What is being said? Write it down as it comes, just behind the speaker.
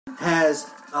has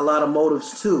a lot of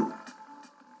motives too.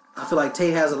 I feel like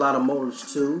Tate has a lot of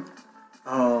motives too.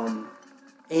 And,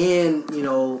 you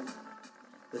know,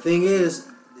 the thing is,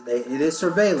 it is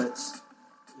surveillance,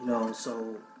 you know,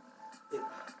 so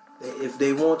if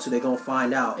they want to, they're going to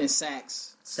find out. And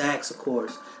Saxe. Saxe, of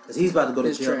course, because he's about to go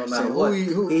to jail no matter what.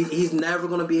 He's never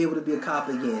going to be able to be a cop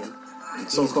again.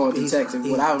 So-called detective.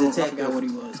 I forgot what he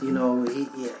was. You know,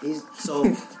 he's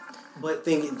so... But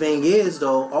thing is,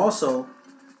 though, also,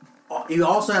 you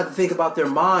also have to think about their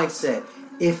mindset.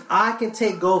 If I can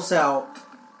take Ghost out,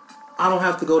 I don't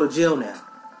have to go to jail now.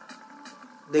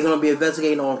 They're going to be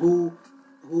investigating on who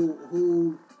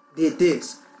did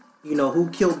this. You know, who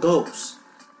killed Ghost.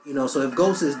 You know, so if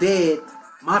Ghost is dead,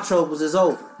 my troubles is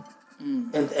over.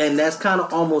 And that's kind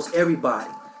of almost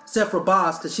everybody. Except for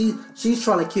Boss, because she's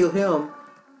trying to kill him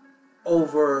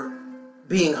over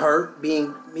being hurt,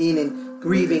 meaning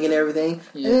grieving and everything.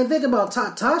 Yeah. And then think about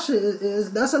Tasha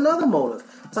is that's another motive.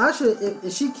 Tasha,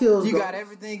 if she kills... You got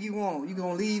everything you want. You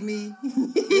gonna leave me?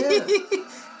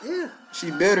 Yeah.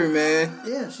 She bitter, man.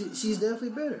 Yeah, she's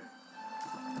definitely bitter.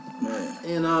 Man.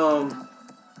 And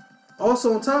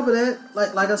also on top of that,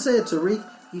 like I said, Tariq,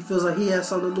 he feels like he has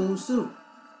something to lose too.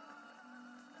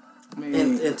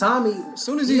 Man. And Tommy,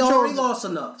 he already lost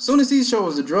enough. As soon as he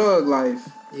chose the drug life,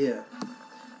 yeah,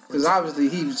 because obviously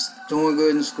he was doing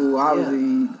good in school,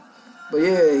 obviously, but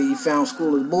he found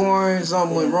school is boring.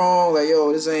 Something went wrong. Like,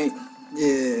 yo, this ain't.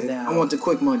 Yeah, now, I want the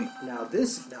quick money. Now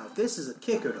this is a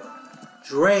kicker though.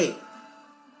 Dre,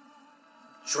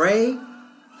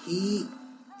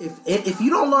 if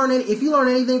you learn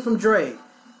anything from Dre,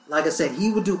 like I said,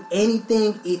 he would do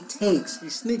anything it takes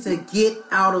to get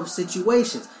out of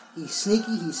situations. He's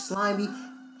sneaky. He's slimy.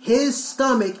 His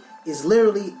stomach is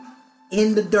literally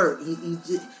in the dirt.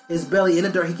 His belly in the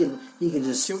dirt. He can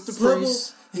just swivel.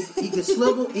 He can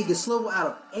swivel. He can swivel out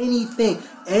of anything.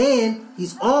 And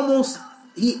he's almost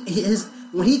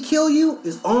when he kill you,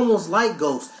 it's almost like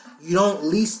Ghost. You don't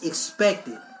least expect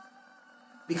it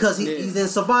because he's in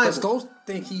survival. Because Ghost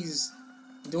think he's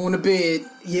doing the bid.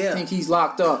 Yeah, think he's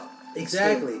locked up.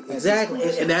 Exactly. And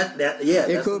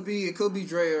that could be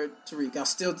Dre or Tariq. I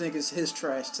still think it's his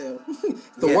trash tail.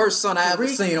 Worst son I ever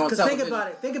seen on television.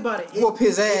 Think about it. Whoop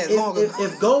his ass longer.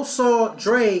 If Ghost saw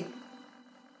Dre,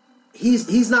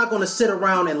 he's not going to sit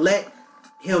around and let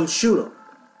him shoot him.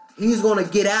 He's going to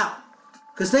get out.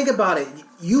 Because think about it,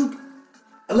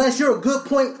 unless you're a good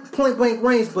point blank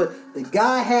range, but the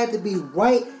guy had to be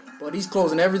right. But he's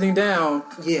closing everything down.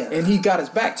 Yeah, and he got his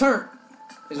back turned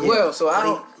as well.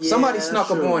 So somebody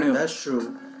snuck up on him. That's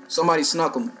true. Somebody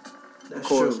snuck him. That's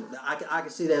true. I can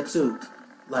see that too.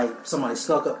 Like somebody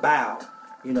snuck up Bow.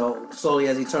 You know, slowly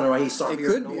as he turned around, he saw. It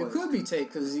could be Tate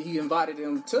because he invited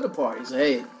him to the party. He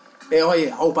said, "Hey,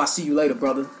 hope I see you later,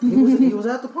 brother." He was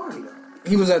at the party though.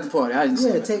 He was at the party. I didn't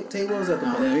see that. Tate was at the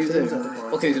party. He was at the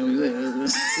party. Okay, so he was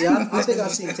there. Yeah, I think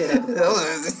I've seen Tate at the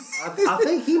party. I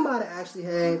think he might have actually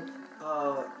had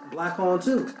Black on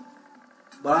too.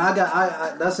 But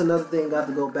I that's another thing. Got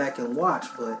to go back and watch.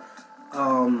 But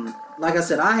like I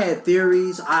said, I had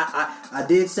theories. I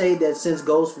did say that since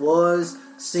Ghost was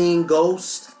seeing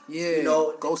Ghost. Yeah, you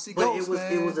know, go see Ghost,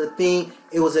 it was a thing.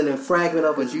 It was an fragment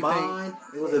of his mind.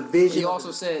 It was a vision. He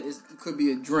also said it could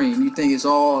be a dream. You think it's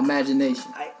all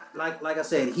imagination? Like I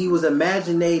said, he was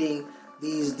imagining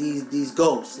these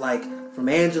ghosts, like from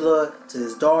Angela to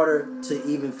his daughter to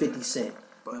even 50 Cent.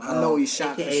 But I know he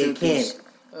shot for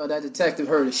sure. That detective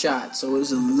heard a shot, so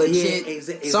it's a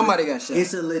legit. Somebody got shot.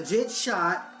 It's a legit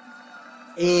shot,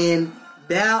 and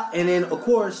then of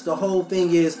course the whole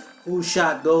thing is who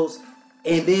shot Ghost.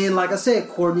 And then, like I said,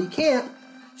 Courtney Camp,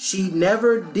 she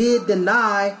never did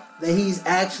deny that he's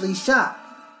actually shot.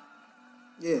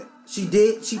 Yeah. She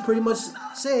did. She pretty much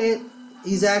said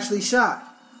he's actually shot.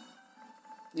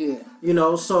 Yeah. You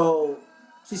know, so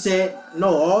she said, no,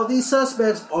 all these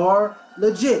suspects are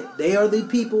legit. They are the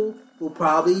people who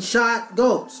probably shot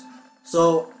Ghost.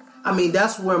 So, I mean,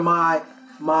 that's where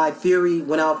my theory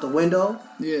went out the window.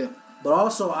 Yeah. But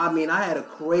also, I mean, I had a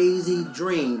crazy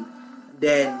dream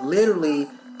that literally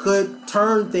could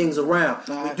turn things around.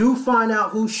 Right. We do find out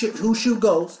who shoot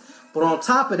Ghost, but on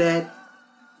top of that,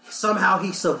 somehow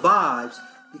he survives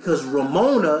because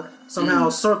Ramona somehow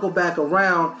circled back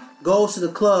around, goes to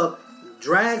the club,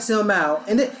 drags him out,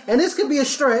 and this could be a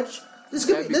stretch. This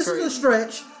is a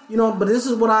stretch, you know. But this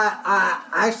is what I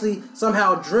actually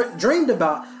somehow dreamed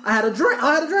about. I had a dream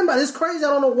about it. It's crazy. I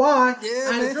don't know why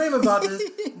I had a dream about this,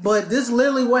 but this is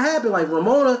literally what happened. Like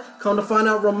Ramona, come to find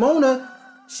out, Ramona,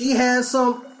 she has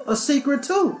a secret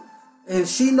too, and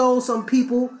she knows some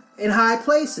people in high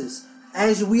places,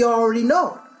 as we already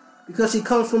know, because she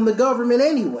comes from the government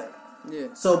anyway.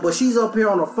 Yeah. So, but she's up here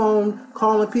on the phone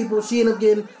calling people. She ended up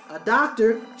getting a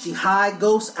doctor. She hide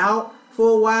Ghost out for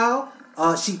a while.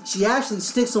 She actually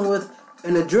sticks him with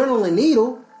an adrenaline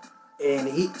needle, and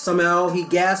he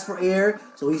gasped for air,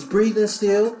 so he's breathing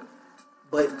still.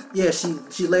 But yeah,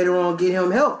 she later on get him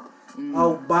help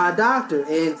by a doctor,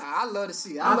 and I love to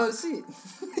see it. I love to see it.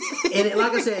 And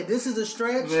like I said, this is a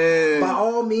stretch. Man. By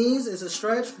all means, it's a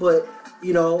stretch. But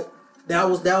that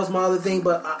was my other thing.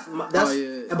 But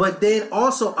But then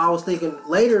also I was thinking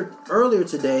earlier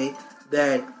today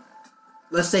that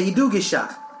let's say he do get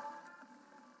shot.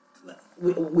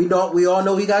 We all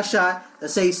know he got shot.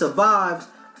 Let's say he survives,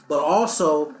 but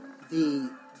also the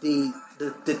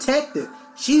detective,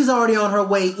 she's already on her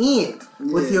way in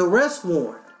with the arrest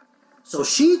warrant, so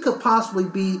she could possibly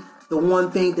be the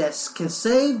one thing that can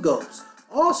save Ghost.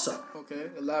 Also, okay,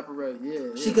 elaborate. Yeah,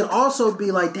 she can also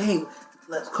be like, dang,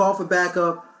 let's call for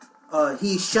backup.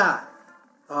 He's shot.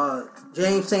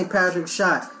 James St. Patrick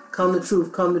shot. Come the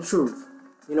truth. Come the truth.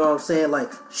 You know what I'm saying?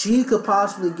 Like, she could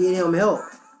possibly get him help.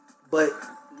 But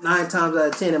 9 times out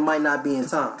of 10, it might not be in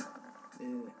time. Yeah.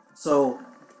 So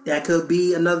that could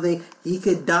be another thing. He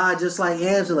could die just like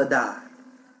Angela died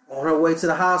on her way to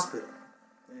the hospital.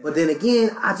 Yeah. But then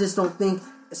again, I just don't think,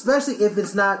 especially if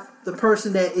it's not the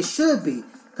person that it should be.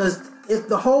 Because if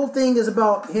the whole thing is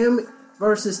about him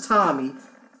versus Tommy,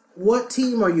 what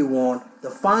team are you on?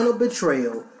 The final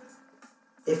betrayal.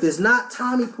 If it's not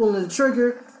Tommy pulling the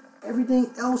trigger, everything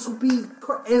else will be,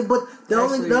 but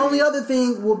the only other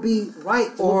thing will be right.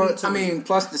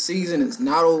 Plus the season is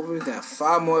not over. Got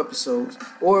 5 more episodes,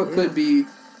 or it could be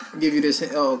give you this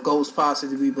Ghost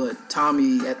possibly, but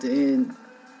Tommy at the end,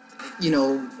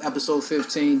 episode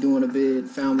 15 doing a bid,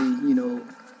 family,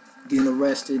 getting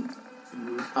arrested.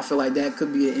 Mm-hmm. I feel like that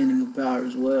could be an ending of Power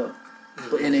as well,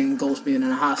 but and then Ghost being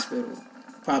in a hospital.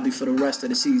 Probably for the rest of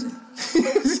the season.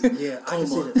 Yeah, I can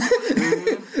see that.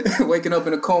 Mm-hmm. Waking up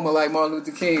in a coma like Martin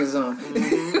Luther King or something.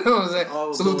 Mm-hmm. You know what I'm saying?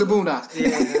 Oh, salute the Boondocks.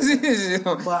 Yeah,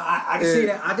 but I can see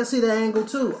that. I can see that angle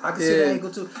too.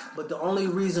 But the only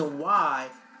reason why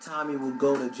Tommy will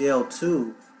go to jail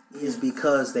too is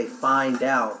because he finds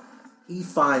out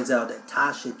that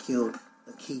Tasha killed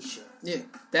Lakeisha. Yeah,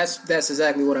 that's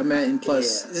exactly what I meant. And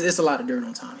plus, it's a lot of dirt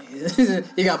on Tommy.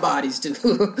 He got bodies too.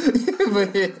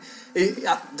 But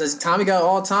does Tommy got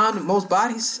all time the most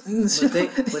bodies? But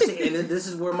see, and this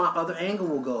is where my other angle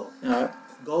will go. All right.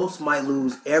 Ghost might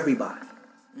lose everybody.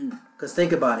 Because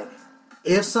think about it.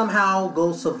 If somehow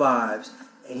Ghost survives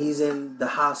and he's in the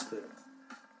hospital,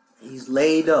 he's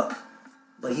laid up,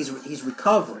 but he's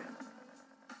recovering,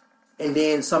 and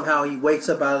then somehow he wakes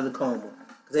up out of the coma.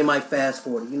 They might fast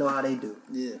forward. You know how they do.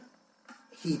 Yeah.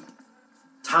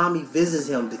 Tommy visits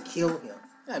him to kill him.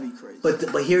 That'd be crazy.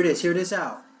 But hear this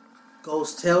out.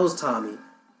 Ghost tells Tommy,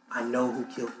 "I know who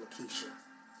killed Lakeisha,"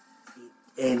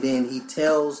 and then he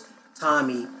tells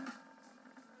Tommy,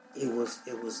 "It was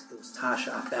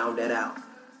Tasha. I found that out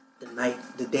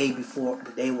the day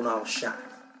when I was shot,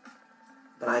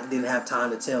 but I didn't have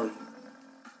time to tell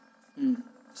you."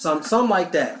 Something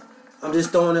like that. I'm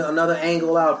just throwing another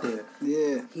angle out there.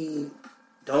 Yeah. He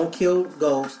don't kill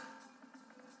Ghost.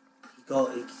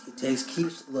 He takes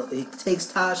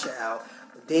Tasha out,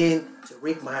 but then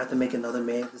Tariq might have to make another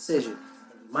decision.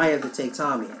 And he might have to take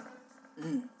Tommy out.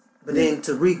 But then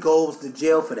Tariq goes to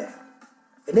jail for that.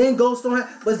 And then Ghost don't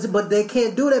have, but they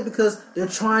can't do that because they're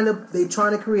trying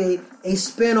to create a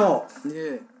spinoff.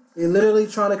 Yeah. They're literally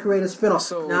trying to create a spinoff.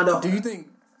 So now, do you think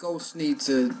Ghost needs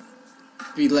to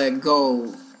be let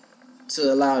go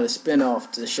to allow the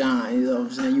spinoff to shine? You know what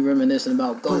I'm saying? You reminiscing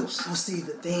about Ghost. Well, see,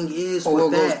 the thing is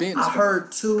with that, I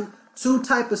heard two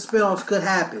type of spinoffs could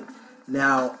happen.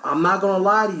 Now, I'm not gonna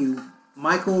lie to you.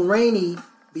 Michael Rainey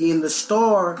being the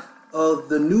star of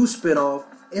the new spinoff,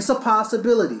 it's a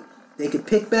possibility. They can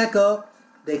pick back up.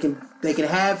 They can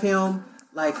have him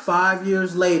like 5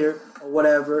 years later or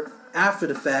whatever after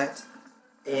the fact,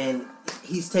 and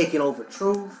he's taking over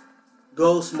Truth.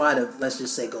 Ghost might have, let's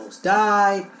just say, Ghost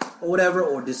died or whatever,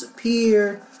 or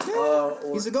disappeared, or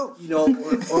he's a ghost,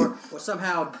 or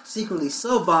somehow secretly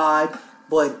survived,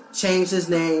 but changed his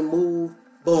name, moved,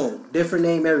 boom, different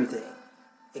name, everything.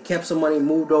 It kept some money,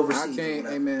 moved overseas.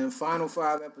 Hey man, final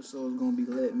 5 episodes gonna be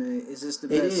lit, man. Is this the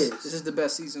best? It is. Is this the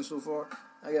best season so far?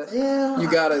 I guess. Yeah.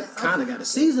 You gotta say.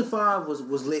 Season 5 was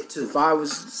lit too.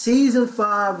 Season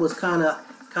 5 was kind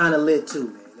of lit too,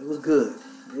 man. It was good.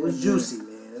 It was juicy, man.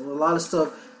 There was a lot of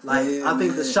stuff. Like I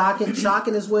think the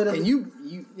shocking is way to. And you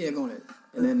go ahead,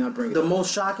 and then not bring it. The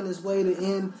most shockingest way to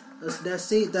end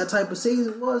that type of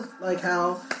season was like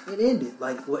how it ended,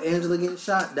 like with Angela getting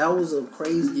shot. That was a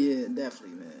crazy. Yeah,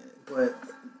 definitely, man. But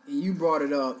you brought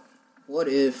it up. What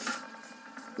if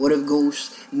What if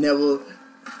Ghost never,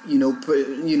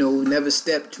 never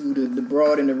stepped to the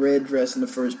broad in the red dress in the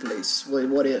first place?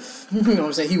 What if? You know what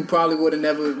I'm saying? He probably would have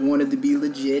never wanted to be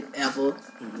legit ever.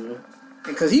 Mm-hmm.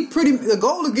 Because the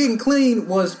goal of getting clean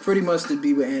was pretty much to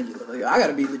be with Angela. Like, I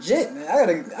gotta be legit, man. I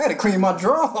gotta clean my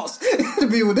drawers to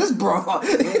be with this broad.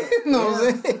 You know what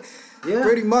I'm saying? Yeah.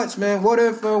 Pretty much, man. What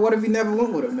if he never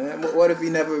went with her, man? What if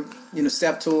he never,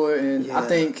 stepped to her? And I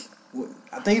think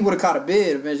he would have caught a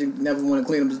bid. Eventually, never want to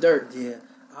clean up his dirt. Yeah,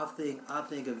 I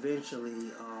think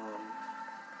eventually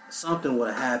something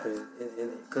would have happened,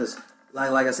 because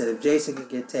like I said, if Jason could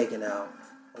get taken out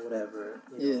or whatever,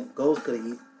 Ghost could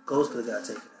have got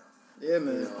taken out. Yeah,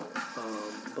 man.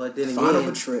 But then final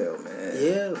betrayal, man.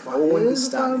 Yeah, no one can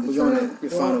stop it. Your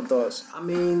final thoughts. I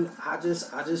mean, I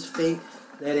just think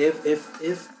that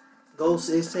if Ghost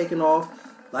is taken off,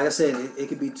 like I said, it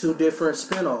could be two different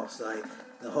spinoffs, like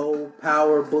the whole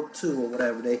Power Book 2 or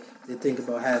whatever they think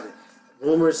about having.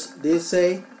 Rumors did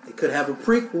say it could have a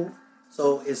prequel,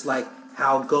 so it's like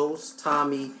how Ghost,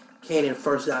 Tommy, Kanan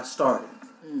first got started,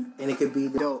 and it could be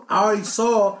dope. I already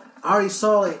saw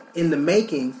it in the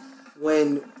making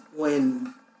when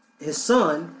his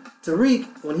son Tariq,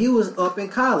 when he was up in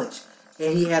college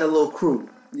and he had a little crew.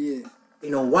 Yeah.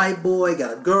 White boy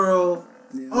got a girl.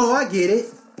 Yeah. Oh, I get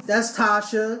it. That's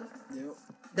Tasha. Yep.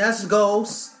 That's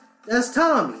Ghost. That's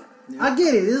Tommy. Yep. I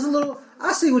get it. It's a little.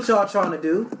 I see what y'all trying to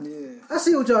do. Yeah. I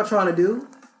see what y'all trying to do.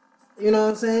 You know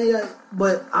what I'm saying?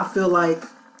 But I feel like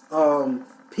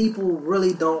people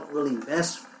really don't really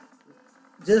mess.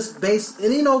 Just based,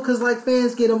 and because like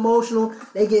fans get emotional,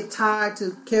 they get tied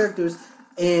to characters,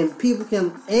 and people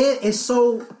can, and it's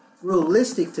so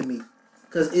realistic to me.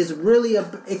 Because it's really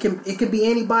it can be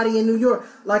anybody in New York.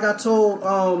 Like I told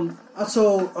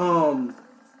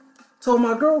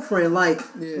my girlfriend, like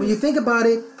when you think about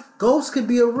it, Ghost could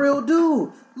be a real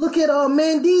dude. Look at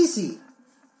Mandisi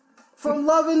from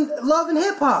Love and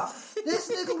Hip Hop.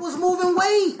 This nigga was moving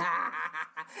weight.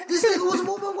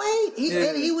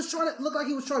 He was trying to look like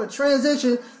he was trying to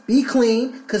transition, be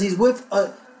clean, because he's with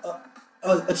a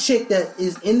chick that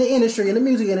is in the industry, in the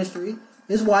music industry.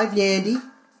 His wife Yandy.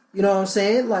 You know what I'm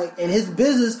saying? Like, and his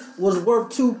business was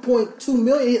worth $2.2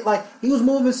 million. Like, he was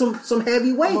moving some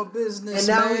heavy weight. I'm a business,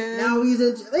 and now he's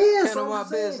in. Yeah, so my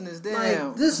business.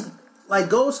 Damn. Like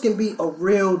Ghost can be a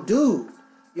real dude.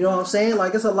 You know what I'm saying?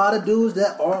 Like, it's a lot of dudes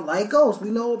that are like Ghost. We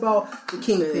know about the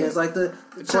Kingpins, like the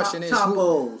question is,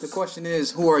 the question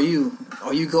is, who are you?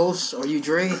 Are you Ghost? Are you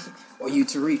Dre? Or you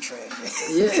Tariq Trash?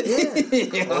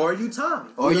 Yeah. Or you Tommy?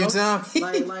 Or you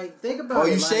Tommy? Like think about it.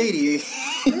 Or you Shady?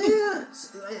 Yeah.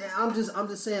 I'm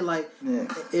just saying, like,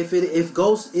 if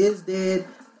Ghost is dead,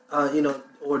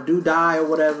 or do die or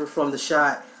whatever from the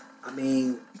shot, I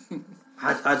mean,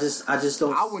 I just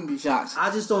don't. I wouldn't be shocked.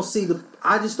 I just don't see the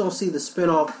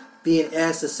spinoff being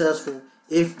as successful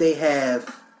if they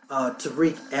have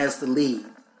Tariq as the lead.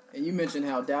 And you mentioned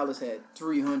how Dallas had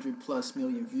 300+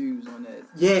 million views on that.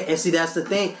 Yeah, and see, that's the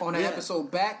thing. On the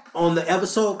episode back? On the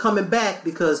episode coming back,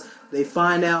 because they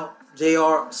find out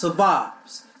JR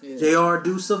survives. Yeah. JR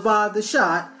do survive the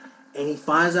shot, and he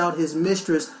finds out his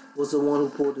mistress was the one who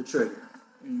pulled the trigger.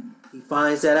 Mm. He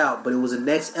finds that out, but it was the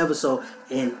next episode,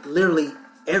 and literally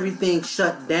everything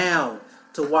shut down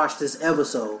to watch this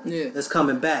episode that's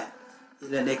coming back.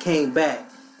 They came back.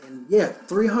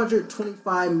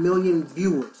 325 million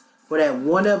viewers for that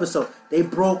one episode. They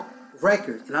broke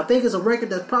record, and I think it's a record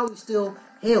that's probably still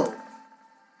held.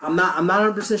 I'm not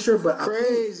 100% sure, but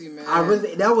crazy, man.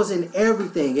 That was in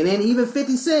everything. And then even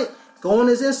 50 Cent, go on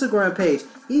his Instagram page.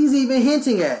 He's even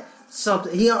hinting at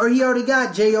something. He already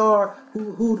got JR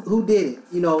who did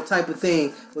it, type of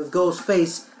thing, with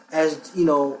Ghostface as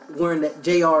wearing that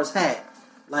JR's hat.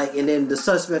 Like, and then the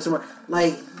suspects are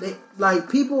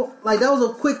people, like, that was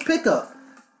a quick pickup.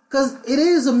 Because it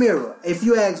is a mirror. If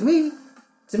you ask me,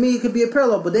 to me, it could be a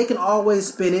parallel, but they can always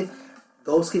spin it.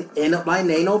 Ghost can end up like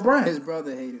Nano Brown. His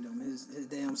brother hated him. His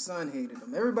damn son hated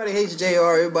him. Everybody hates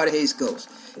JR. Everybody hates Ghost.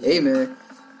 Hey, man.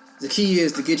 The key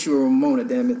is to get you a Ramona,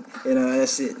 damn it. And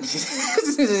that's it.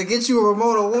 Get you a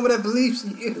Ramona, a woman that believes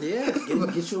in you. Yeah,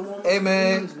 get you a woman. Hey,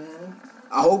 man.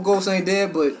 I hope Ghost ain't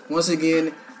dead, but once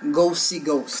again, go see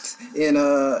Ghost. And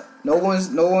no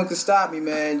one can stop me,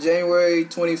 man. January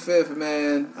 25th,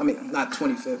 man. I mean, not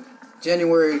 25th.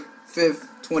 January 5th,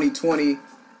 2020.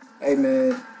 Hey,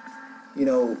 man.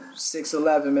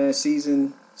 6/11, man.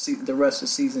 The rest of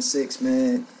season 6,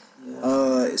 man.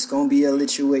 Yeah. It's gonna be a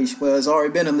lituation. Well, it's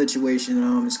already been a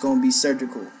lituation. It's gonna be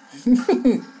surgical.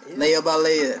 Layer by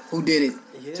layer. Who did it?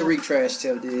 Yeah. Tariq Trash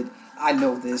Tail did. I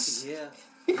know this. Yeah.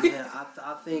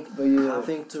 I think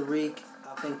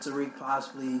Tariq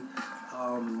possibly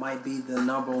might be the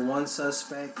number one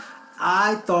suspect.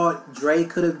 I thought Dre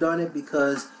could have done it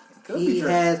because he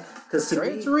has. Because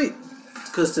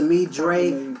to me,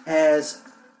 Dre has.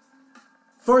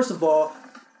 First of all,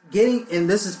 and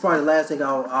this is probably the last thing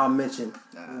I'll mention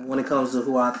when it comes to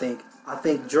who I think. I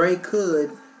think Dre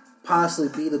could possibly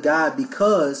be the guy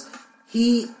because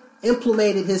he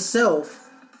implemented himself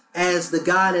as the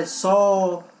guy that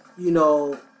saw,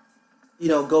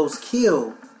 Ghost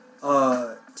kill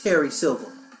Terry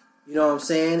Silver. You know what I'm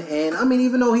saying? And I mean,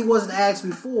 even though he wasn't asked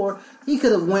before, he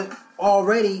could have went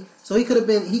already. So he could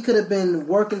have been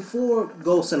working for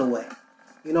Ghost in a way.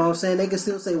 You know what I'm saying? They can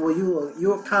still say, well,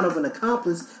 you're kind of an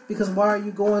accomplice because why are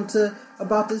you going to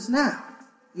about this now?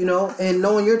 And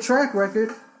knowing your track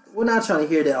record, we're not trying to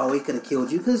hear that, oh, he could have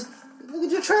killed you because look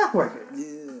at your track record. Yeah.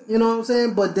 You know what I'm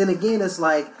saying? But then again, it's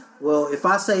like, well, if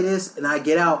I say this and I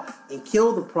get out and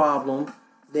kill the problem,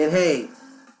 then hey,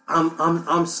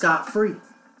 I'm scot-free.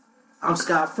 I'm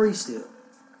scot-free still.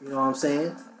 You know what I'm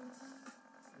saying?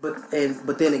 But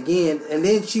then again, and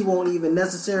then she won't even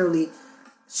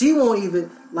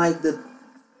like the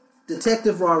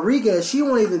Detective Rodriguez, she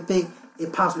won't even think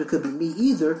it possibly could be me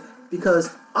either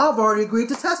because I've already agreed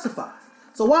to testify.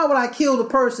 So why would I kill the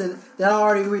person that I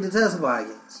already agreed to testify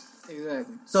against?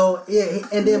 Exactly. So yeah,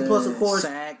 and then plus of course,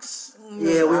 Sachs.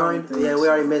 we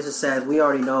already mentioned Sachs. We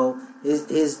already know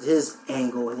his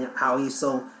angle and how he's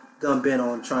so gun bent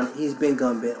on he's been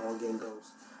gun bent on getting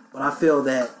Ghost. But I feel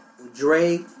that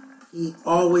Dre, he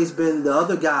always been the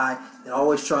other guy that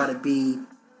always tried to be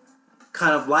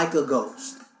kind of like a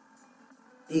Ghost.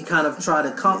 He kind of tried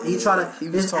to come. He tried to. He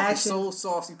was talking so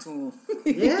saucy to him.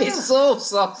 Yeah, he's so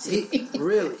saucy.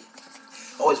 Really.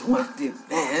 Always want to,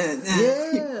 man.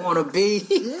 Yeah. You want to be.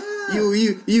 Yeah.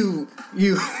 You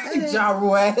Ja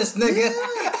Rule ass nigga.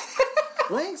 Yeah.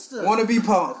 Gangster. Want to be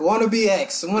Punk. Want to be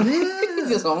X. Yeah. You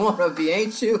just don't want to be,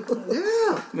 ain't you?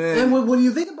 Yeah. Man. And when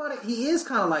you think about it, he is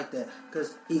kind of like that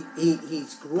because he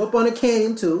grew up on a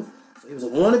Kanan too. So he was a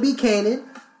wannabe Kanan,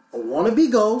 a wannabe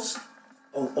Ghost.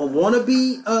 A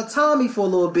wannabe Tommy for a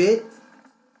little bit,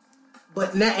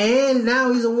 but now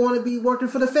he's a wannabe working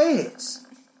for the feds.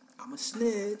 I'm a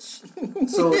snitch.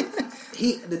 So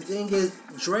the thing is,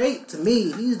 Drake to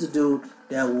me, he's the dude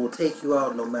that will take you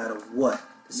out no matter what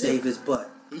to save his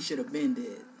butt. He should have been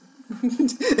dead.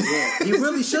 Yeah, he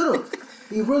really should have.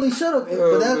 He really should have.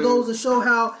 But that goes to show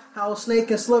how Snake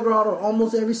can slither out of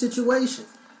almost every situation.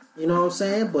 You know what I'm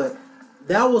saying? But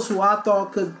that was who I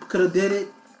thought could have did it.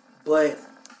 But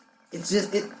it's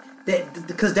just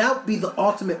because that would be the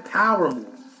ultimate power move.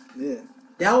 Yeah,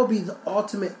 that would be the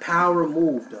ultimate power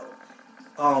move, though.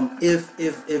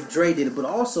 If Dre did it, but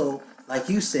also like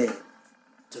you said,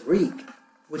 Tariq,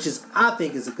 which I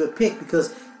think is a good pick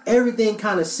because everything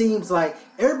kind of seems like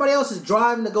everybody else is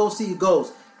driving to go see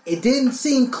Ghost. It didn't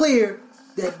seem clear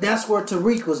that that's where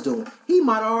Tariq was doing. He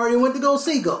might have already went to go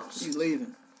see Ghost. He's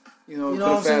leaving. You know what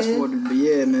I'm fast saying? forwarded, but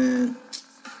yeah, man.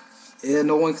 Yeah,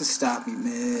 no one can stop me,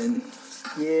 man.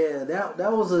 Yeah,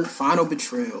 that was a final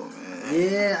betrayal, man.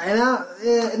 Yeah,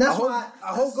 and that's why I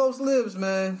hope Ghost lives,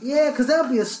 man. Yeah, because that would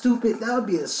be a stupid.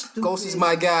 Ghost is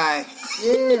my guy.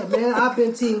 Yeah, man, I've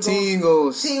been Team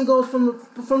Ghost. Team Ghost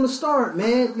from the start,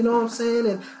 man. You know what I'm saying?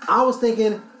 And I was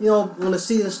thinking, when the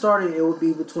season started, it would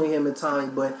be between him and Tommy,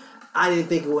 but I didn't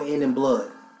think it would end in blood.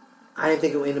 I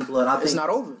think it's not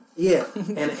over. Yeah,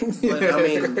 but I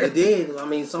mean, it did. I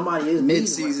mean, somebody is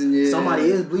mid-season. Bleeding. Yeah, somebody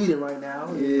is bleeding right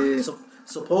now. Yeah,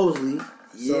 supposedly.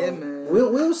 Yeah, so man.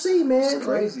 We'll see, man. It's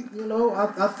crazy.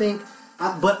 I think.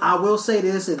 But I will say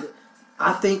this, and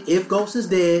I think if Ghost is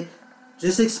dead,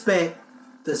 just expect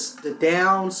the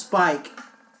down spike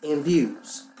in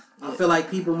views. Yeah. I feel like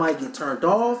people might get turned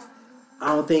off.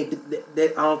 I don't think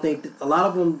a lot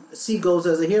of them see Ghost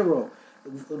as a hero,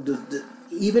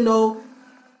 even though.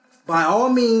 By all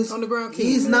means, Underground King,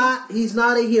 he's not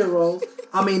a hero.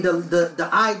 I mean, the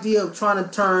idea of trying to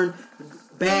turn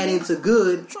bad into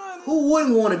good, who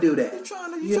wouldn't want to do that?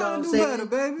 You trying to do better,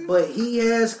 baby. But he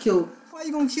has killed. Why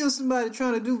you gonna kill somebody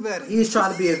trying to do better? He's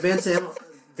trying to be a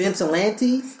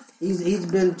vigilante. He's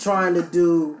been trying to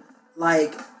do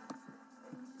lying,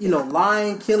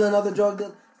 killing other drug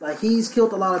dealers. Like he's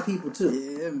killed a lot of people too.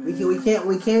 Yeah, man.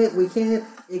 We can't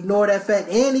ignore that fact.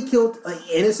 And he killed an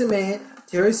innocent man.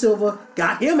 Terry Silver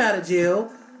got him out of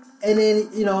jail, and then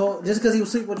just because he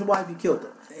was sleeping with your wife, you killed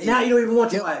him. And now you don't even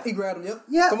want your wife. He grabbed him. Yep.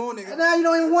 Yeah. Come on, nigga. And now you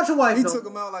don't even want your wife. He took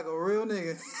him out like a real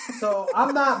nigga. So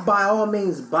I'm not by all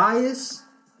means biased.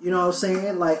 You know what I'm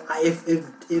saying? Like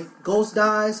if Ghost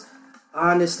dies,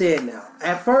 I understand now.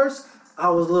 At first,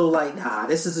 I was a little like, nah,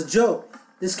 this is a joke.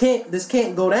 This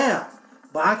can't go down.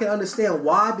 But I can understand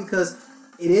why, because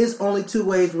it is only two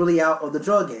ways really out of the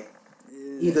drug game.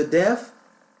 Either death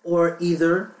or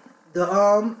either the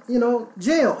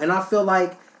jail. And I feel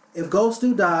like if Ghost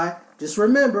do die, just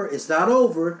remember it's not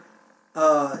over.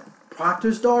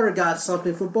 Proctor's daughter got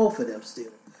something for both of them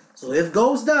still. So if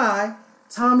Ghost die,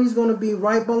 Tommy's gonna be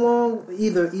right below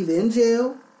either in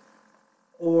jail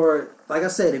or, like I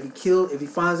said, if he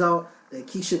finds out that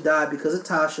Keisha died because of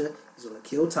Tasha, he's gonna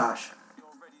kill Tasha.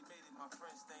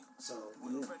 So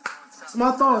that's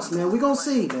my thoughts, man. We gonna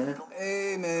see, man.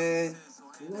 Hey, man.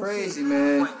 Crazy,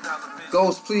 man.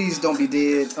 Ghost, please don't be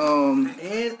dead.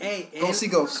 Go see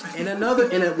Ghost.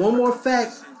 And one more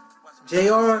fact,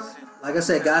 JR, like I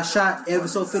said, got shot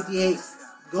episode 58.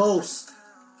 Ghost,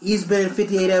 he's been in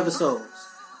 58 episodes.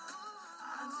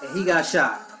 And he got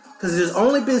shot. Because there's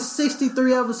only been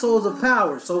 63 episodes of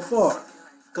Power so far.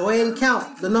 Go ahead and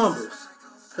count the numbers.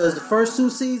 Because the first 2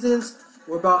 seasons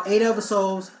were about 8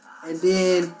 episodes. And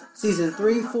then season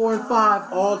 3, 4, and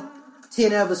 5, all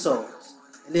 10 episodes.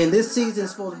 And then this season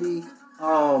is supposed to be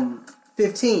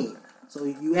 15. So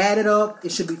you add it up,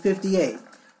 it should be 58.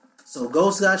 So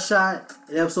Ghost got shot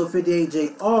in episode 58.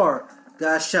 JR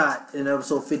got shot in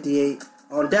episode 58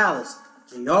 on Dallas.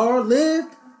 JR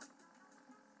lived.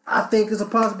 I think it's a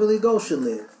possibility Ghost should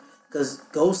live. Because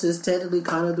Ghost is technically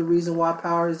kind of the reason why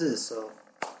Power exists. So,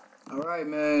 alright,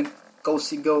 man. Go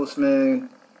see Ghost, man.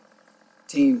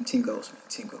 Team Ghost, man.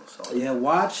 Team Ghost. Yeah,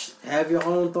 watch. Have your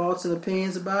own thoughts and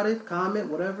opinions about it. Comment,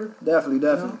 whatever. Definitely.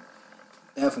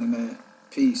 Definitely, man.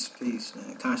 Peace,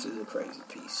 man. Conscious is crazy.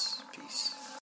 Peace.